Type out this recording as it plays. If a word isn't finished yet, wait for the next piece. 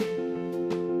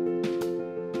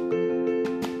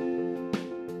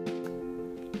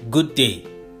Good day.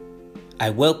 I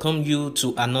welcome you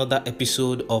to another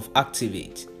episode of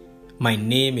Activate. My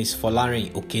name is Folarin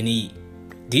Okeniyi.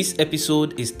 This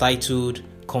episode is titled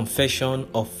Confession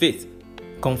of Faith.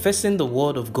 Confessing the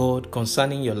Word of God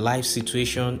concerning your life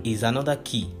situation is another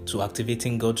key to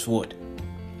activating God's Word.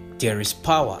 There is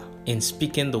power in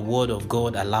speaking the Word of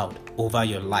God aloud over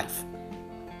your life.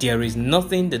 There is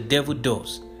nothing the devil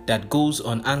does that goes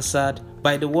unanswered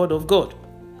by the Word of God.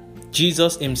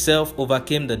 Jesus himself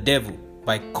overcame the devil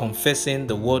by confessing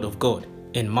the Word of God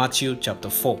in Matthew chapter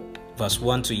 4, verse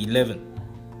 1 to 11.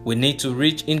 We need to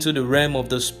reach into the realm of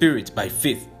the Spirit by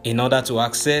faith in order to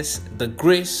access the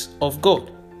grace of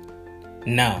God.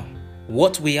 Now,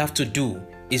 what we have to do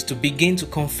is to begin to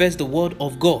confess the Word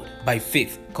of God by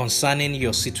faith concerning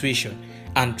your situation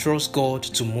and trust God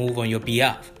to move on your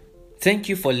behalf. Thank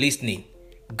you for listening.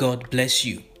 God bless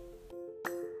you.